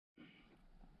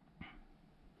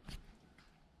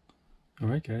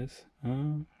Alright guys,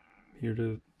 here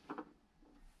to,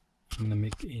 I'm gonna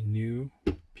make a new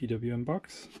PWM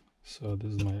box. So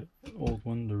this is my old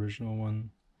one, the original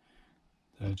one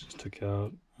that I just took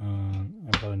out. I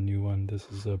bought a new one.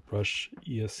 This is a brush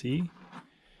ESC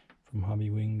from Hobby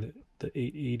Wing, the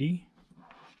 880.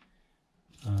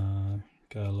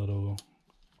 Got a little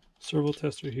servo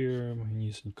tester here. I'm going to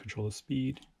use to control the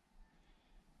speed.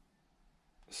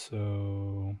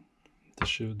 So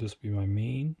this will be my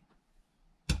main.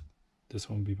 This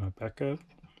one will be my backup.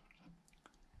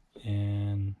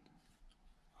 And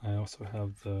I also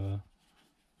have the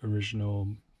original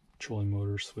trolling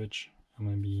motor switch I'm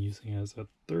going to be using as a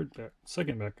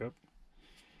second backup.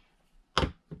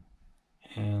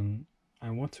 And I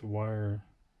want to wire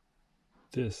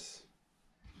this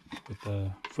with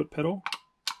the foot pedal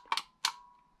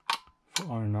for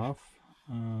on and off.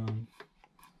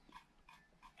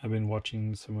 I've been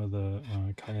watching some of the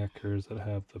kayakers that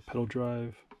have the pedal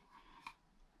drive.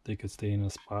 They could stay in a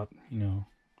spot,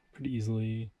 pretty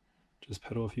easily. Just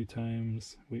pedal a few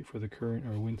times, wait for the current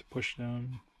or wind to push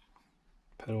down,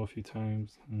 pedal a few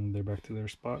times, and they're back to their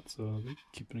spot, so they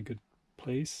keep in a good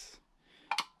place.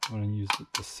 I'm going to use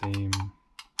the same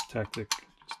tactic,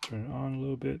 just turn it on a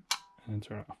little bit and then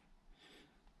turn it off.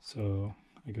 So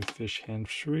I can fish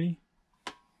hands-free,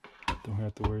 don't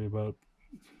have to worry about,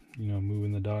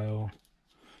 moving the dial,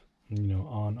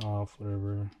 on, off,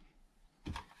 whatever.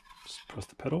 Just press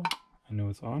the pedal, I know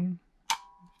it's on,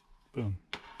 boom.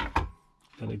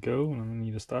 Let it go, and I'm going to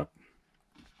need to stop.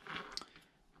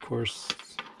 Of course,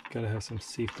 gotta have some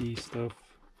safety stuff.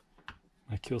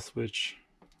 My kill switch,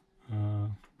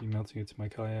 be mounting it to my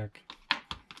kayak.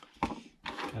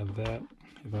 Have that.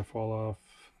 If I fall off,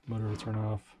 motor will turn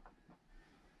off.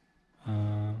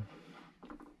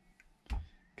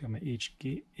 Got my 8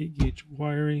 gauge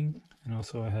wiring, and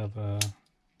also I have a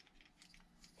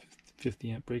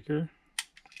 50 amp breaker.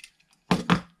 I'm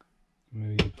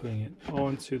going to be putting it all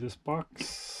into this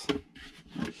box.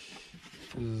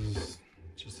 This is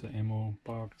just an ammo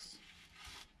box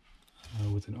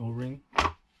with an O-ring.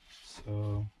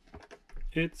 So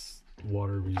it's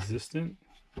water resistant,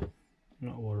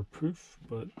 not waterproof,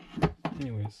 but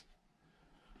anyways,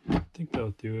 I think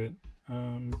that'll do it.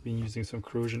 I've been using some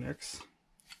Corrosion X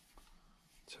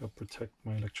to help protect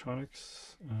my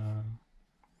electronics.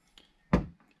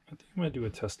 I think I might do a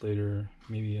test later,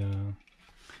 maybe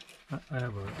I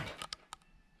have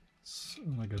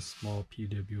like a small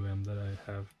PWM that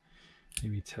I have.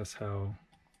 Maybe test how,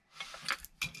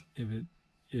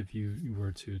 if you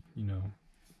were to,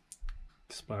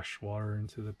 splash water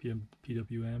into the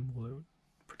PWM, will it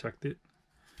protect it?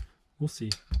 We'll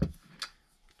see.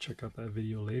 Check out that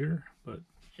video later. But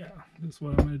yeah, this is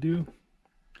what I'm gonna do.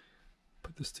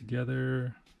 Put this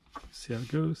together, see how it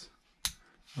goes.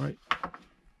 All right.